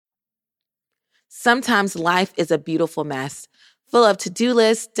Sometimes life is a beautiful mess, full of to-do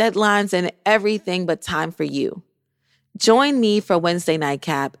lists, deadlines, and everything but time for you. Join me for Wednesday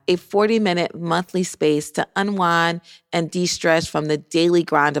Nightcap, a 40-minute monthly space to unwind and de-stress from the daily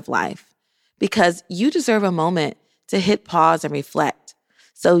grind of life. Because you deserve a moment to hit pause and reflect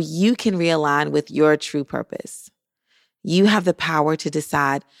so you can realign with your true purpose. You have the power to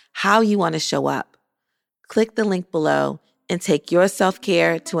decide how you want to show up. Click the link below and take your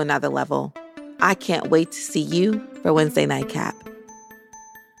self-care to another level. I can't wait to see you for Wednesday Nightcap.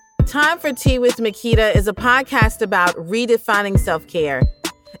 Time for Tea with Makita is a podcast about redefining self-care.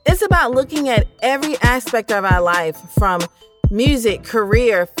 It's about looking at every aspect of our life, from music,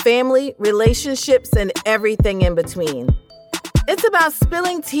 career, family, relationships, and everything in between. It's about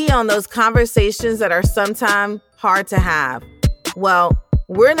spilling tea on those conversations that are sometimes hard to have. Well,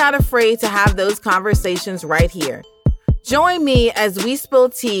 we're not afraid to have those conversations right here. Join me as we spill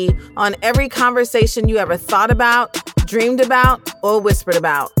tea on every conversation you ever thought about, dreamed about, or whispered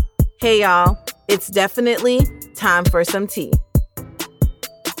about. Hey, y'all, it's definitely time for some tea.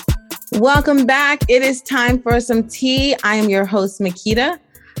 Welcome back. It is time for some tea. I am your host, Makita.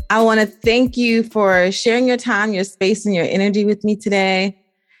 I want to thank you for sharing your time, your space, and your energy with me today.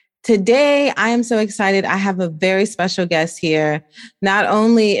 Today, I am so excited. I have a very special guest here. Not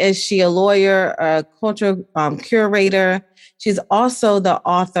only is she a lawyer, a cultural curator, she's also the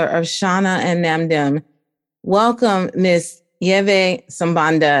author of Shana and Namdim. Welcome, Miss Yeve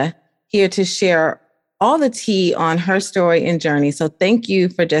Sambanda, here to share all the tea on her story and journey. So thank you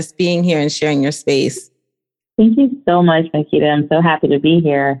for just being here and sharing your space. Thank you so much, Makita. I'm so happy to be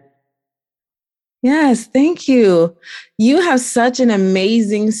here. Yes, thank you. You have such an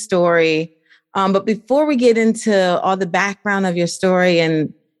amazing story. But before we get into all the background of your story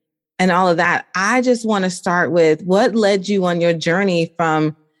and all of that, I just want to start with what led you on your journey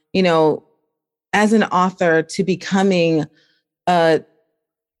from, as an author to becoming a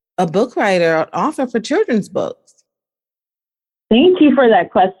book writer, an author for children's books. Thank you for that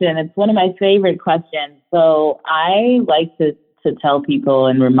question. It's one of my favorite questions. So I like to tell people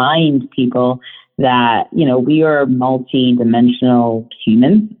and remind people that, we are multi-dimensional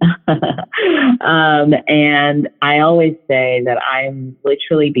humans. And I always say that I'm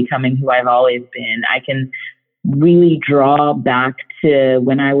literally becoming who I've always been. I can really draw back to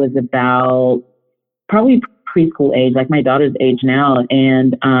when I was about probably preschool age, like my daughter's age now.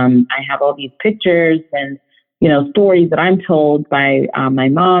 And I have all these pictures and, stories that I'm told by my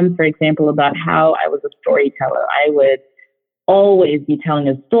mom, for example, about how I was a storyteller. I would always be telling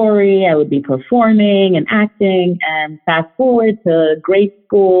a story. I would be performing and acting. And fast forward to grade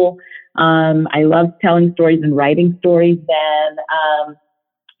school, I loved telling stories and writing stories then.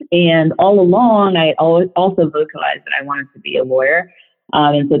 And all along, I also vocalized that I wanted to be a lawyer.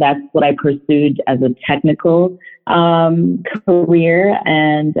 And so that's what I pursued as a technical career.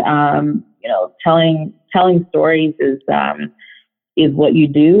 And telling stories is what you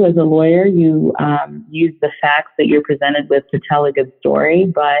do as a lawyer. You use the facts that you're presented with to tell a good story.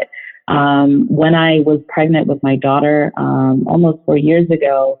 But when I was pregnant with my daughter almost 4 years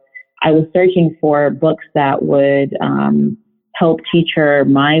ago, I was searching for books that would help teach her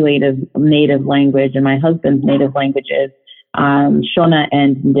my native language and my husband's native languages, Shona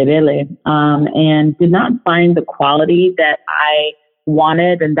and Ndebele, and did not find the quality that I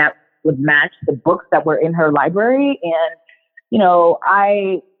wanted and that would match the books that were in her library. And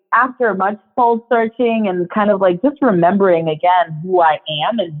after much soul searching and kind of like just remembering again who I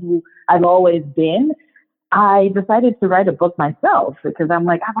am and who I've always been, I decided to write a book myself because I'm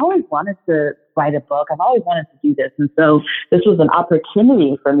like, I've always wanted to write a book. I've always wanted to do this. And so this was an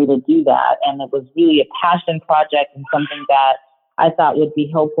opportunity for me to do that. And it was really a passion project and something that I thought would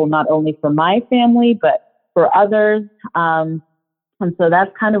be helpful not only for my family, but for others. And so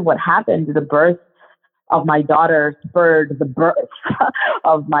that's kind of what happened. The birth of my daughter spurred the birth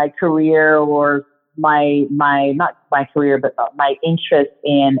of my career, or my not my career, but my interest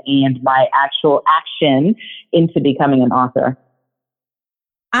in and my actual action into becoming an author.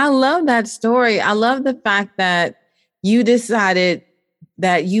 I love that story. I love the fact that you decided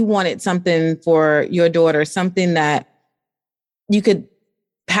that you wanted something for your daughter, something that you could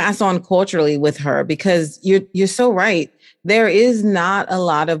pass on culturally with her, because you're so right. There is not a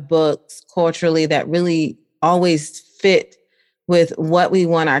lot of books culturally that really always fit with what we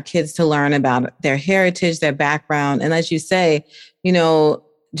want our kids to learn about their heritage, their background. And as you say,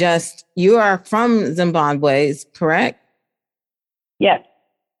 just you are from Zimbabwe, correct? Yes.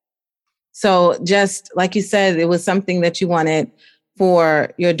 So just like you said, it was something that you wanted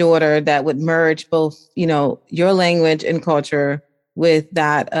for your daughter that would merge both, your language and culture with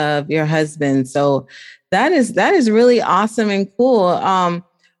that of your husband. So that is really awesome and cool.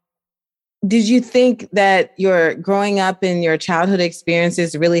 Did you think that your growing up and your childhood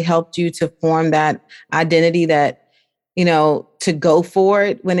experiences really helped you to form that identity that, to go for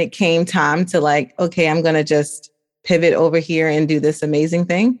it when it came time to like, okay, I'm going to just pivot over here and do this amazing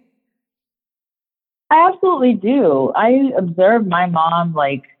thing? I absolutely do. I observed my mom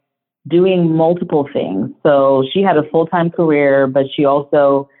doing multiple things. So she had a full-time career, but she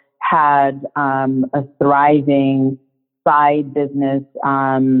also had a thriving side business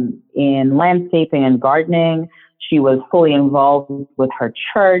in landscaping and gardening. She was fully involved with her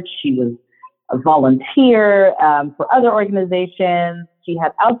church. She was a volunteer for other organizations. She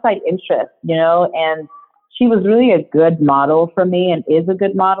had outside interests, and she was really a good model for me and is a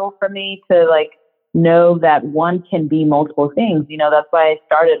good model for me to know that one can be multiple things. That's why I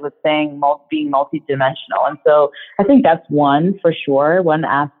started with saying being multidimensional. And so I think that's one for sure, one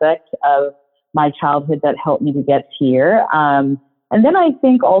aspect of my childhood that helped me to get here. And then I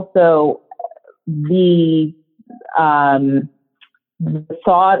think also the thought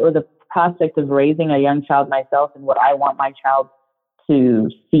or the prospect of raising a young child myself and what I want my child to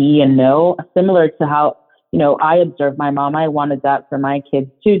see and know, similar to how, I observed my mom. I wanted that for my kids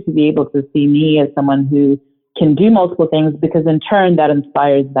too, to be able to see me as someone who can do multiple things, because in turn that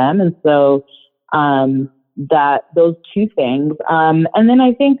inspires them. And so that those two things. And then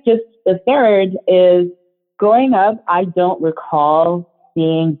I think just the third is growing up, I don't recall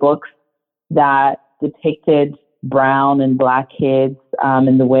seeing books that depicted brown and black kids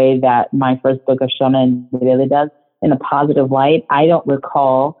in the way that my first book of Shona and Ndebele does, in a positive light. I don't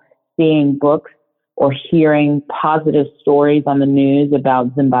recall seeing books or hearing positive stories on the news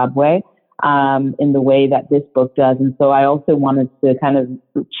about Zimbabwe in the way that this book does. And so I also wanted to kind of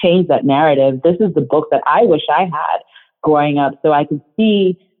change that narrative. This is the book that I wish I had growing up, so I could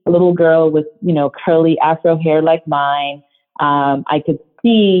see a little girl with, curly Afro hair like mine. I could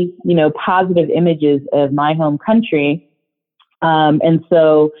see, positive images of my home country. And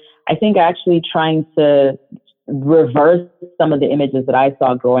so I think actually trying to reverse some of the images that I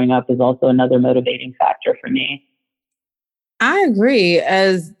saw growing up is also another motivating factor for me. I agree.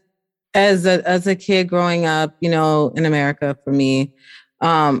 As a kid growing up, in America, for me,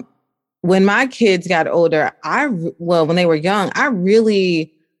 when my kids got older, when they were young,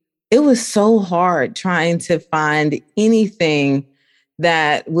 it was so hard trying to find anything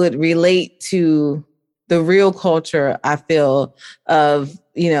that would relate to the real culture, I feel, of,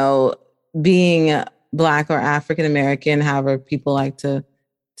 being Black or African American, however people like to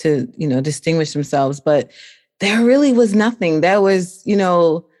distinguish themselves. But there really was nothing. There was,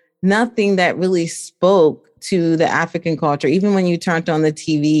 nothing that really spoke to the African culture. Even when you turned on the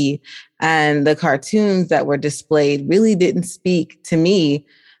TV and the cartoons that were displayed really didn't speak to me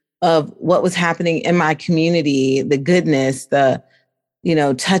of what was happening in my community, the goodness, the,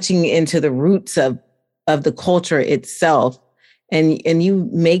 touching into the roots of the culture itself. And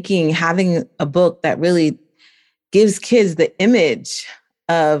you having a book that really gives kids the image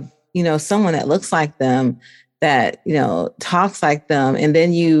of, someone that looks like them, that, talks like them. And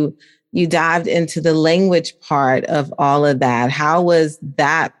then you dived into the language part of all of that. How was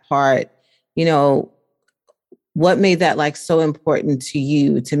that part, what made that so important to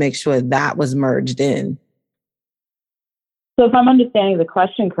you to make sure that was merged in? So if I'm understanding the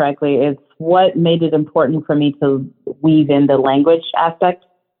question correctly, it's what made it important for me to weave in the language aspect?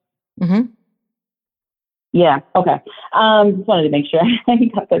 Mm-hmm. Yeah. Okay. Just wanted to make sure I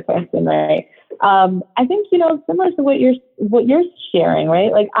got the question right. I think, similar to what you're sharing,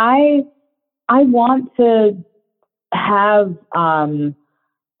 right? I want to have, I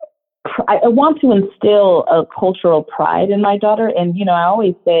want to instill a cultural pride in my daughter. And, I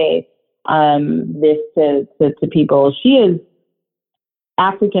always say this to people. She is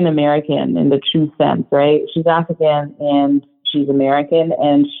African American in the true sense, right? She's African and she's American,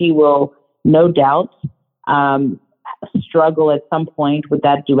 and she will no doubt struggle at some point with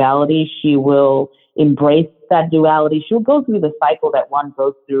that duality. She will embrace that duality. She'll go through the cycle that one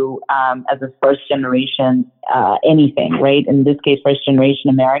goes through as a first generation anything, right? In this case, first generation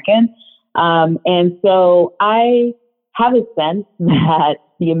American. And so I have a sense that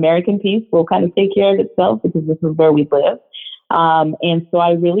the American piece will kind of take care of itself, because this is where we live. And so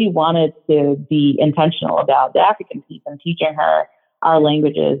I really wanted to be intentional about the African piece and teaching her our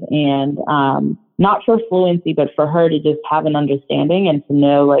languages, and not for fluency, but for her to just have an understanding and to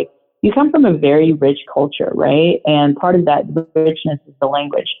know, you come from a very rich culture, right? And part of that richness is the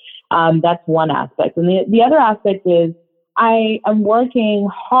language. That's one aspect. And the other aspect is I am working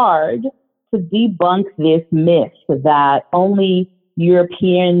hard to debunk this myth that only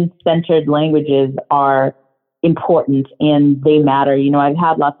European-centered languages are important and they matter. You know, I've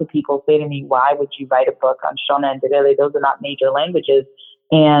had lots of people say to me, why would you write a book on Shona and Ndebele? Those are not major languages.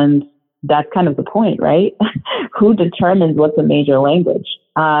 And that's kind of the point, right? Who determines what's a major language?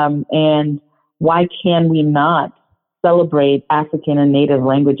 And why can we not celebrate African and native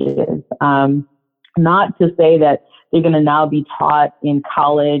languages? Not to say that they're going to now be taught in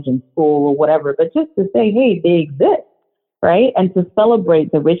college and school or whatever, but just to say, hey, they exist, right? And to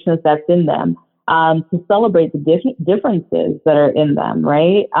celebrate the richness that's in them, to celebrate the differences that are in them,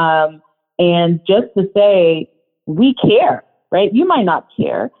 right? And just to say, we care, right? You might not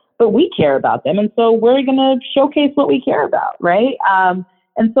care, but we care about them. And so we're going to showcase what we care about, right?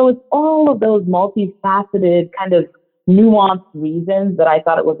 And so it's all of those multifaceted kind of nuanced reasons that I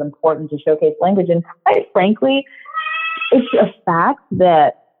thought it was important to showcase language. And quite frankly, it's a fact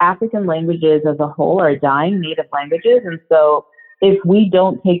that African languages as a whole are dying, native languages. And so if we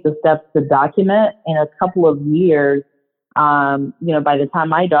don't take the steps to document in a couple of years, you know, by the time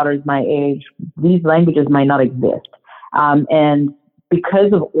my daughter's my age, these languages might not exist. And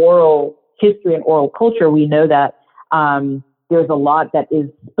because of oral history and oral culture, we know that there's a lot that is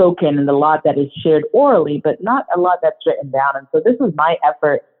spoken and a lot that is shared orally, but not a lot that's written down. And so this was my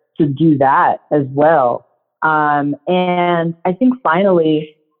effort to do that as well. And I think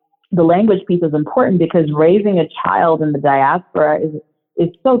finally, the language piece is important because raising a child in the diaspora is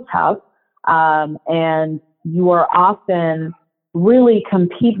so tough. And you are often really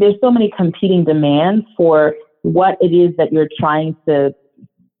there's so many competing demands for what it is that you're trying to,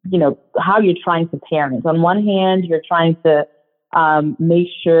 you know, how you're trying to parent. On one hand, you're trying to make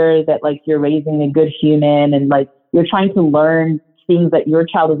sure that like you're raising a good human and like you're trying to learn things that your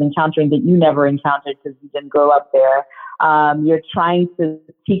child is encountering that you never encountered because you didn't grow up there. You're trying to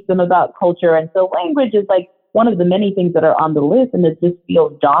teach them about culture. And so language is like one of the many things that are on the list, and it just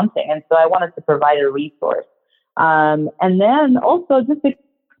feels daunting. And so I wanted to provide a resource. And then also just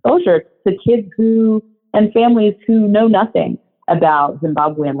exposure to kids and families who know nothing about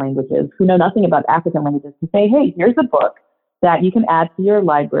Zimbabwean languages, who know nothing about African languages, to say, hey, here's a book that you can add to your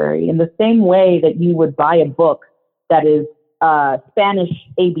library in the same way that you would buy a book that is Spanish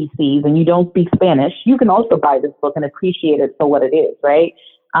ABCs and you don't speak Spanish. You can also buy this book and appreciate it for what it is, right?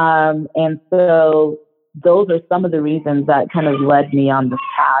 And so those are some of the reasons that kind of led me on this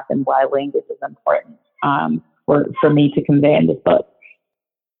path and why language is important for me to convey in this book.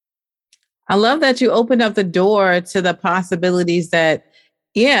 I love that you opened up the door to the possibilities that,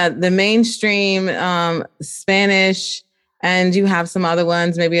 the mainstream Spanish, and you have some other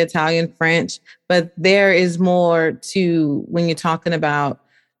ones, maybe Italian, French, but there is more to when you're talking about,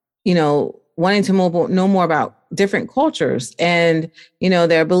 you know, wanting to know more about different cultures and, you know,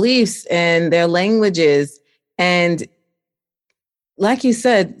 their beliefs and their languages. And like you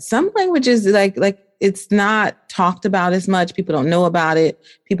said, some languages like it's not talked about as much. People don't know about it.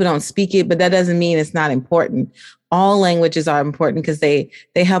 People don't speak it, but that doesn't mean it's not important. All languages are important because they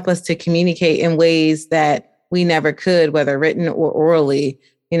help us to communicate in ways that we never could, whether written or orally.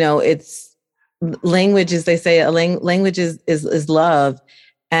 You know, it's language, as they say, language is love,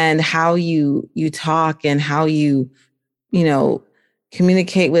 and how you talk and how you know,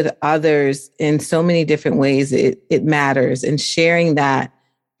 communicate with others in so many different ways. It matters, and sharing that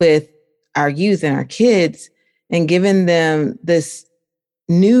with our youth and our kids and giving them this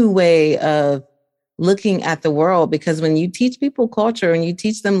new way of looking at the world. Because when you teach people culture and you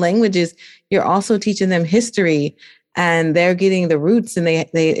teach them languages, you're also teaching them history, and they're getting the roots, and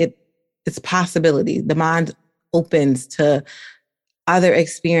it's possibility. The mind opens to other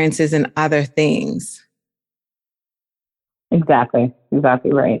experiences and other things. Exactly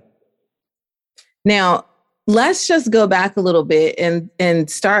right. Now, let's just go back a little bit and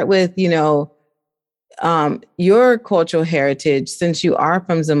start with, you know, your cultural heritage. Since you are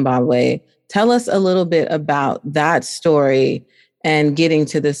from Zimbabwe, tell us a little bit about that story and getting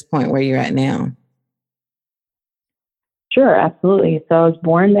to this point where you're at now. Sure, absolutely. So I was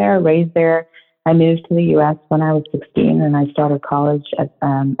born there, raised there. I moved to the U.S. when I was 16, and I started college at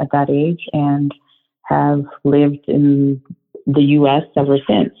that age, and have lived in the U.S. ever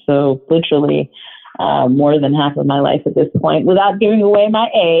since. So literally more than half of my life at this point, without giving away my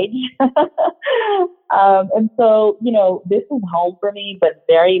age. And so, you know, this is home for me, but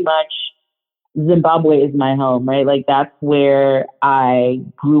very much Zimbabwe is my home, right? Like that's where I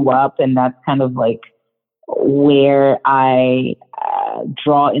grew up, and that's kind of like where I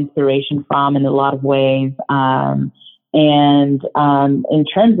draw inspiration from in a lot of ways. And in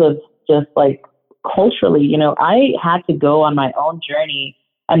terms of just like culturally, you know, I had to go on my own journey.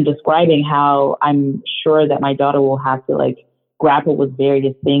 I'm describing how I'm sure that my daughter will have to like grapple with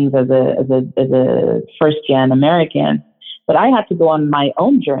various things as a first gen American. But I had to go on my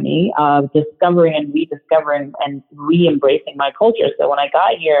own journey of discovering and rediscovering and re-embracing my culture. So when I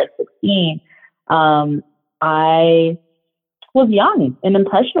got here at 16, I was young and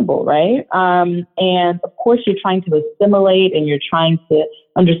impressionable, right? And of course, you're trying to assimilate and you're trying to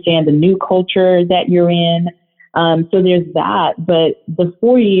understand the new culture that you're in. So there's that. But the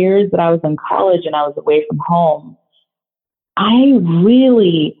 4 years that I was in college and I was away from home, I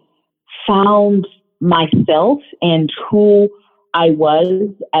really found myself and who I was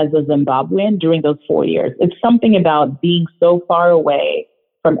as a Zimbabwean during those 4 years. It's something about being so far away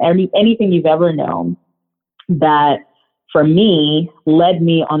from anything you've ever known that, for me, led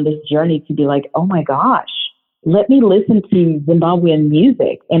me on this journey to be like, oh my gosh, let me listen to Zimbabwean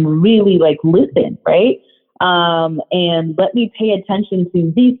music and really like listen, right? And let me pay attention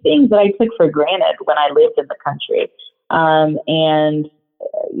to these things that I took for granted when I lived in the country. And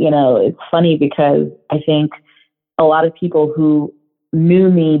you know, it's funny because I think a lot of people who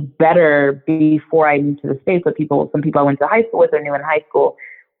knew me better before I moved to the States, some people I went to high school with or knew in high school,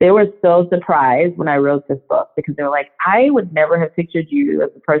 they were so surprised when I wrote this book because they were like, I would never have pictured you as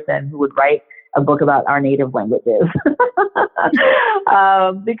a person who would write a book about our native languages.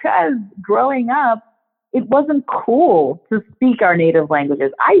 Because growing up, it wasn't cool to speak our native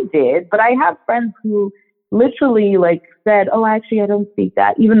languages. I did, but I have friends who literally like said, oh, actually, I don't speak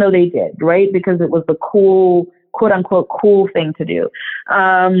that, even though they did, right? Because it was the cool, quote unquote, cool thing to do.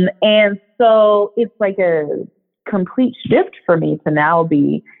 And so it's like a complete shift for me to now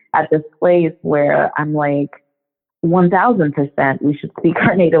be at this place where I'm like, 1000% we should speak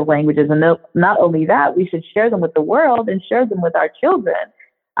our native languages. And not only that, we should share them with the world and share them with our children.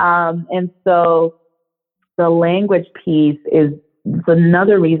 And so the language piece is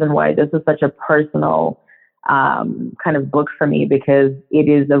another reason why this is such a personal kind of book for me, because it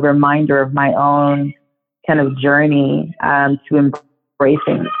is a reminder of my own kind of journey to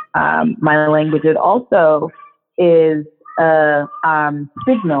embracing my language. It also is a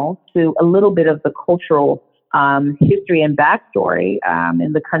signal to a little bit of the cultural history and backstory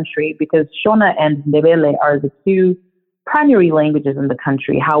in the country, because Shona and Ndebele are the two primary languages in the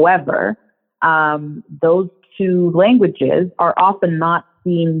country. However, those two languages are often not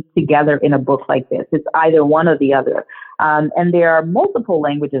seen together in a book like this. It's either one or the other. And there are multiple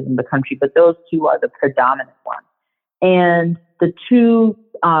languages in the country, but those two are the predominant ones. And the two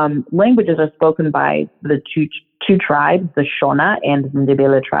languages are spoken by the two tribes, the Shona and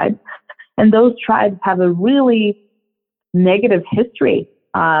Ndebele tribes. And those tribes have a really negative history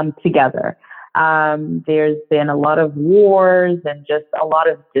together. There's been a lot of wars and just a lot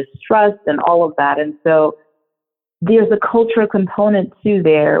of distrust and all of that. And so there's a cultural component too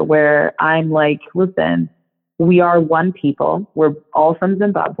there where I'm like, listen, we are one people. We're all from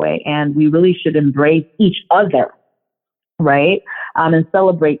Zimbabwe, and we really should embrace each other, right? And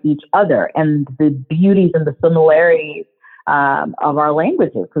celebrate each other and the beauties and the similarities of our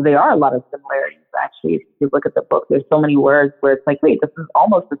languages, because there are a lot of similarities, actually. If you look at the book, there's so many words where it's like, wait, this is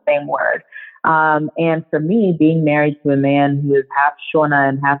almost the same word. And for me, being married to a man who is half Shona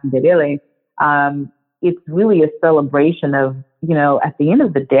and half Ndebele, it's really a celebration of, you know, at the end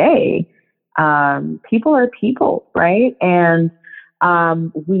of the day, people are people, right? And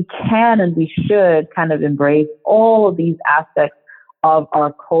we can and we should kind of embrace all of these aspects of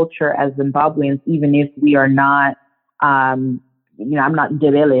our culture as Zimbabweans, even if we are not, you know, I'm not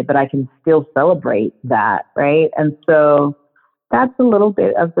Ndebele, but I can still celebrate that, right? And so that's a little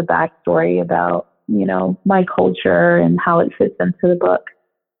bit of the backstory about, you know, my culture and how it fits into the book.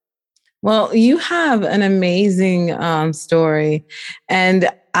 Well, you have an amazing story. And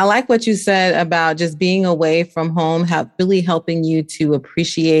I like what you said about just being away from home, really helping you to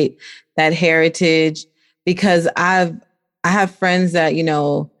appreciate that heritage, because I have friends that, you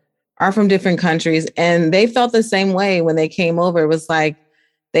know, are from different countries, and they felt the same way when they came over. It was like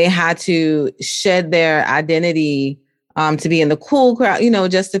they had to shed their identity to be in the cool crowd, you know,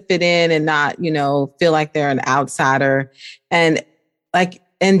 just to fit in and not, you know, feel like they're an outsider. And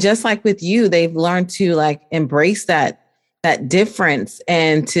just like with you, they've learned to like embrace that difference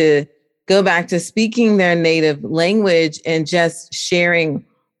and to go back to speaking their native language and just sharing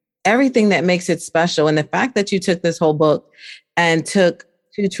everything that makes it special. And the fact that you took this whole book and took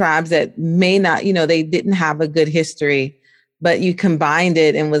two tribes that may not, you know, they didn't have a good history, but you combined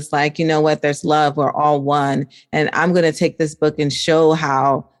it and was like, you know what, there's love, we're all one. And I'm going to take this book and show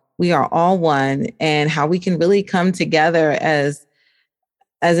how we are all one and how we can really come together as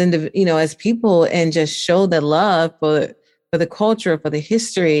you know, as people, and just show the love for the culture, for the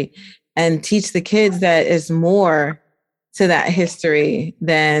history, and teach the kids that is more to that history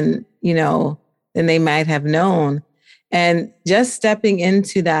than, than they might have known. And just stepping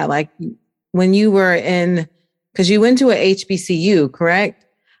into that, like when you were because you went to a HBCU, correct?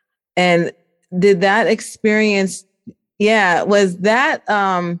 And did that experience, was that,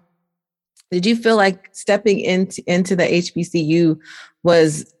 did you feel like stepping into the HBCU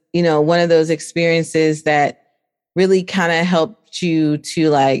was, one of those experiences that really kind of helped you to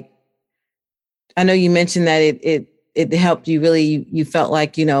like, I know you mentioned that it helped you really, you felt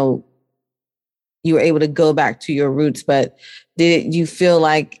like, you were able to go back to your roots, but did you feel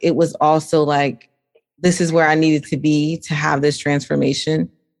like it was also like, this is where I needed to be to have this transformation?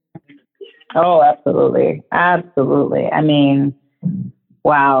 Oh, absolutely. Absolutely. I mean,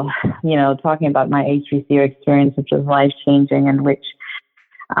 wow. Talking about my HBCU experience, which was life-changing and which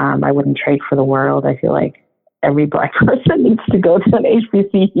I wouldn't trade for the world. I feel like every Black person needs to go to an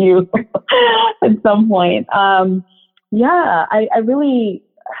HBCU at some point. I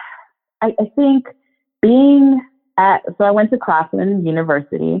think so I went to Claflin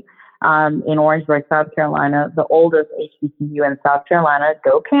University in Orangeburg, South Carolina, the oldest HBCU in South Carolina.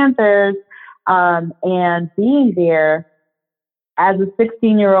 Go Panthers. And being there as a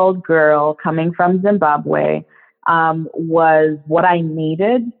 16-year-old girl coming from Zimbabwe was what I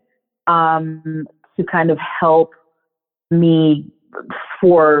needed to kind of help me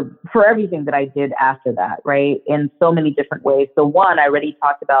for everything that I did after that, right? In so many different ways. So one, I already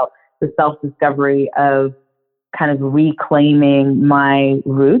talked about the self-discovery of kind of reclaiming my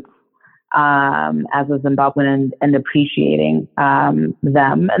roots as a Zimbabwean and appreciating them.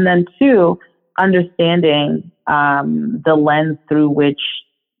 And then two, understanding the lens through which,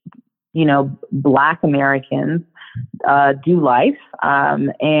 Black Americans do life,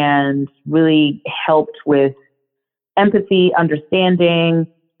 and really helped with empathy, understanding,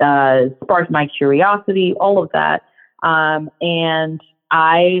 sparked my curiosity, all of that. And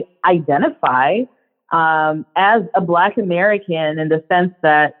I identify as a Black American in the sense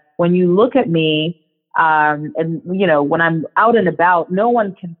that when you look at me, and when I'm out and about, no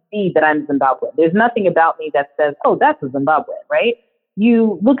one can see that I'm Zimbabwean. There's nothing about me that says, "Oh, that's a Zimbabwean," right?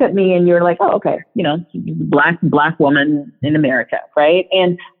 You look at me and you're like, "Oh, okay, Black woman in America," right?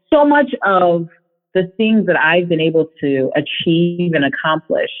 And so much of the things that I've been able to achieve and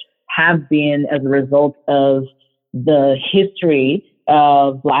accomplish have been as a result of the history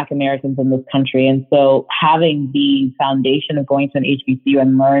of Black Americans in this country. And so having the foundation of going to an HBCU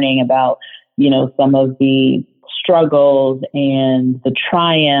and learning about, some of the struggles and the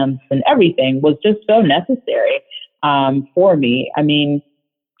triumphs and everything was just so necessary for me. I mean,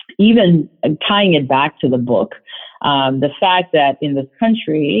 even tying it back to the book, the fact that in this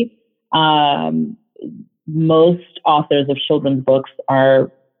country, most authors of children's books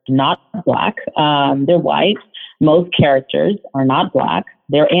are not Black. They're white. Most characters are not Black.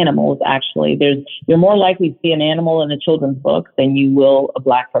 They're animals, actually. You're more likely to see an animal in a children's book than you will a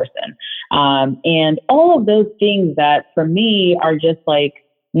Black person. And all of those things that for me are just like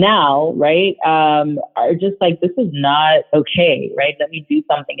now, right, are just like, this is not okay, right? Let me do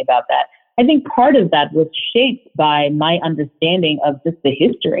something about that. I think part of that was shaped by my understanding of just the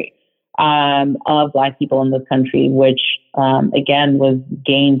history of Black people in this country, which, again, was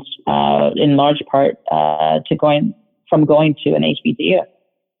gained in large part from going to an HBCU.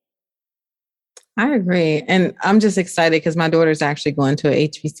 I agree. And I'm just excited because my daughter's actually going to a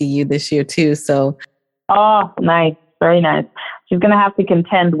HBCU this year too. So. Oh, nice. Very nice. She's going to have to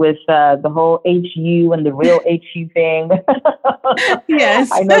contend with the whole HU and the real HU thing. Yes.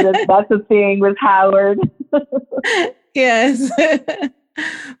 I know that's a thing with Howard. Yes.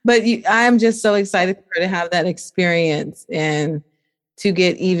 But I'm just so excited for her to have that experience and to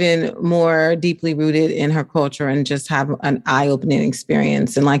get even more deeply rooted in her culture and just have an eye-opening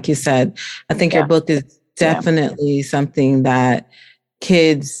experience. And like you said, I think your book is definitely something that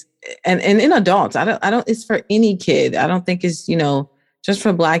kids and in adults, I don't, it's for any kid. I don't think it's, just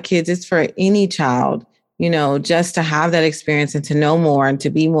for Black kids, it's for any child, just to have that experience and to know more and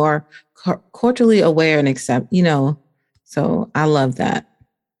to be more culturally aware and accept, so I love that.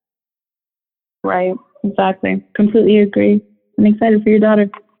 Right. Exactly. Completely agree. I'm excited for your daughter.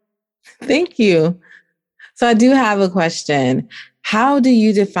 Thank you. So I do have a question. How do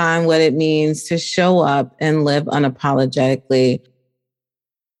you define what it means to show up and live unapologetically?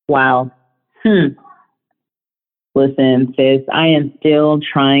 Wow. Listen, sis, I am still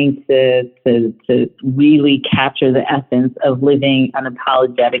trying to really capture the essence of living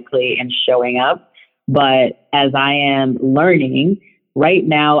unapologetically and showing up. But as I am learning, right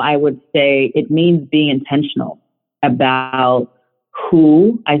now, I would say it means being intentional about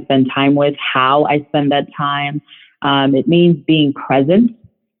who I spend time with, how I spend that time, It means being present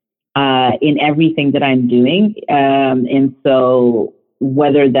in everything that I'm doing. And so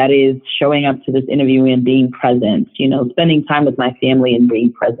whether that is showing up to this interview and being present, spending time with my family and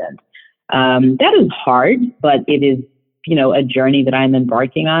being present, that is hard, but it is, a journey that I'm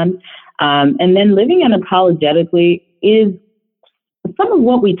embarking on. And then living unapologetically is some of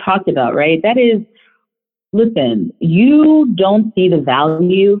what we talked about, right? That is, listen, you don't see the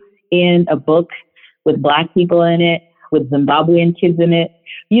value in a book with Black people in it, with Zimbabwean kids in it.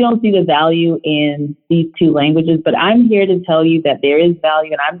 You don't see the value in these two languages, but I'm here to tell you that there is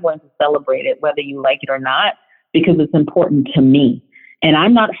value, and I'm going to celebrate it, whether you like it or not, because it's important to me. And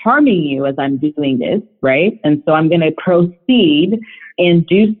I'm not harming you as I'm doing this, right? And so I'm going to proceed and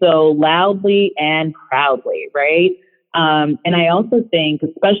do so loudly and proudly, right? And I also think,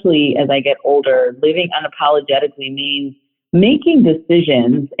 especially as I get older, living unapologetically means making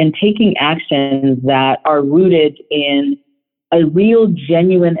decisions and taking actions that are rooted in a real,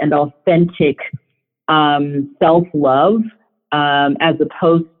 genuine, and authentic self-love, as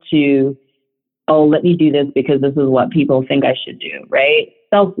opposed to, oh, let me do this because this is what people think I should do, right?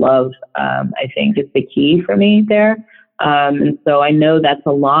 Self-love, I think, is the key for me there. And so I know that's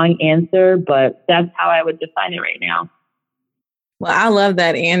a long answer, but that's how I would define it right now. Well, I love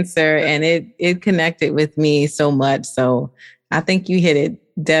that answer, and it connected with me so much. So I think you hit it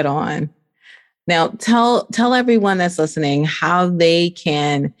dead on. Now, tell everyone that's listening where they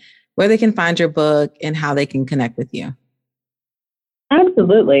can find your book and how they can connect with you.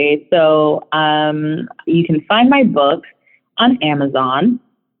 Absolutely. So you can find my book on Amazon.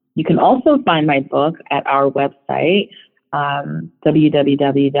 You can also find my book at our website,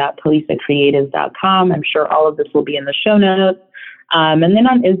 www.policecreatives.com. I'm sure all of this will be in the show notes. And then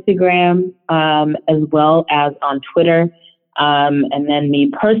on Instagram, as well as on Twitter. And then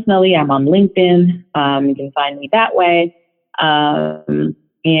me personally, I'm on LinkedIn. You can find me that way.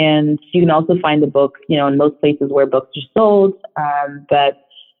 And you can also find the book, in most places where books are sold. But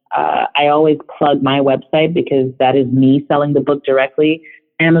I always plug my website because that is me selling the book directly.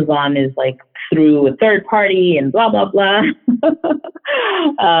 Amazon is like through a third party and blah, blah, blah.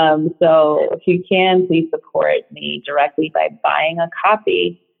 So if you can, please support me directly by buying a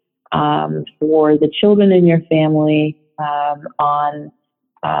copy for the children in your family on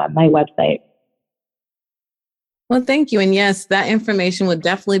my website. Well, thank you. And yes, that information will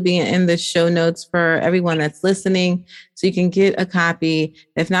definitely be in the show notes for everyone that's listening. So you can get a copy.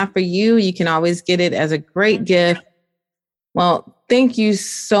 If not for you, you can always get it as a great gift. Well, thank you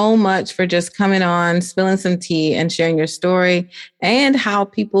so much for just coming on, spilling some tea and sharing your story and how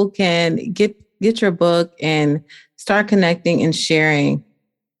people can get your book and start connecting and sharing.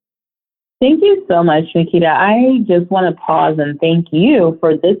 Thank you so much, Nikita. I just want to pause and thank you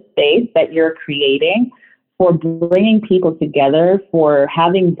for this space that you're creating, for bringing people together, for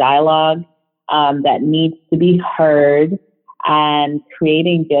having dialogue that needs to be heard, and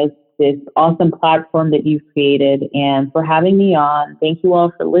creating just this awesome platform that you've created, and for having me on. Thank you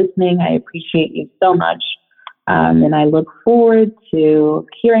all for listening. I appreciate you so much. And I look forward to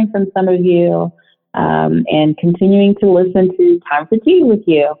hearing from some of you and continuing to listen to Time for Tea with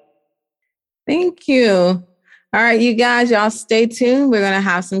you. Thank you. All right, you guys, y'all stay tuned. We're going to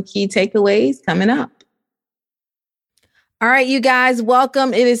have some key takeaways coming up. All right, you guys,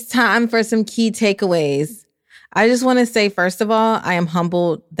 welcome. It is time for some key takeaways. I just want to say, first of all, I am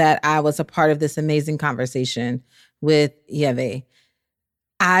humbled that I was a part of this amazing conversation with Yeve.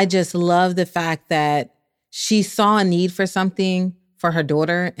 I just love the fact that she saw a need for something for her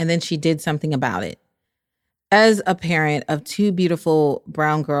daughter, and then she did something about it. As a parent of two beautiful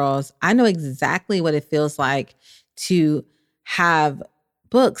brown girls, I know exactly what it feels like to have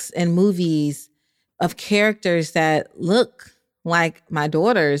books and movies of characters that look like my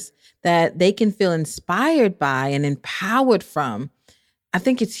daughters, that they can feel inspired by and empowered from. I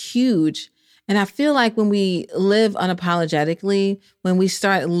think it's huge. And I feel like when we live unapologetically, when we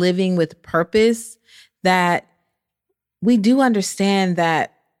start living with purpose, that we do understand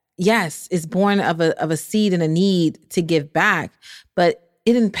that, yes, it's born of a seed and a need to give back, but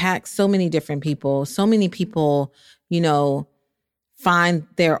it impacts so many different people. So many people, find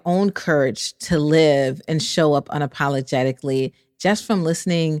their own courage to live and show up unapologetically just from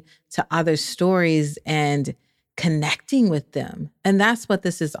listening to other stories and connecting with them. And that's what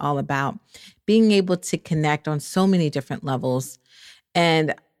this is all about, being able to connect on so many different levels.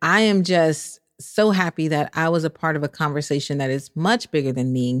 And I am just so happy that I was a part of a conversation that is much bigger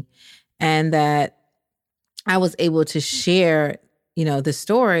than me, and that I was able to share, the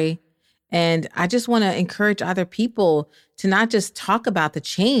story. And I just want to encourage other people to not just talk about the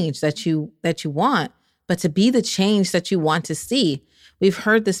change that you want, but to be the change that you want to see. We've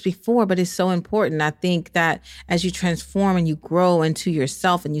heard this before, but it's so important. I think that as you transform and you grow into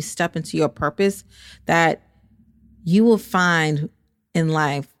yourself and you step into your purpose, that you will find in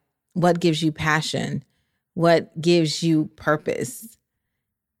life what gives you passion, what gives you purpose.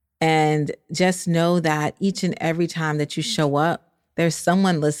 And just know that each and every time that you show up, there's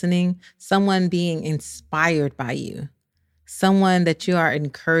someone listening, someone being inspired by you, someone that you are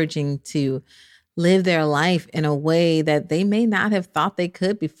encouraging to live their life in a way that they may not have thought they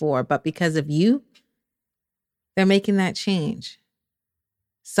could before, but because of you, they're making that change.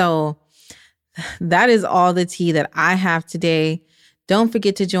 So that is all the tea that I have today. Don't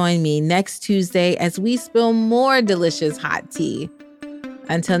forget to join me next Tuesday as we spill more delicious hot tea.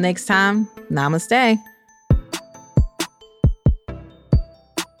 Until next time, namaste.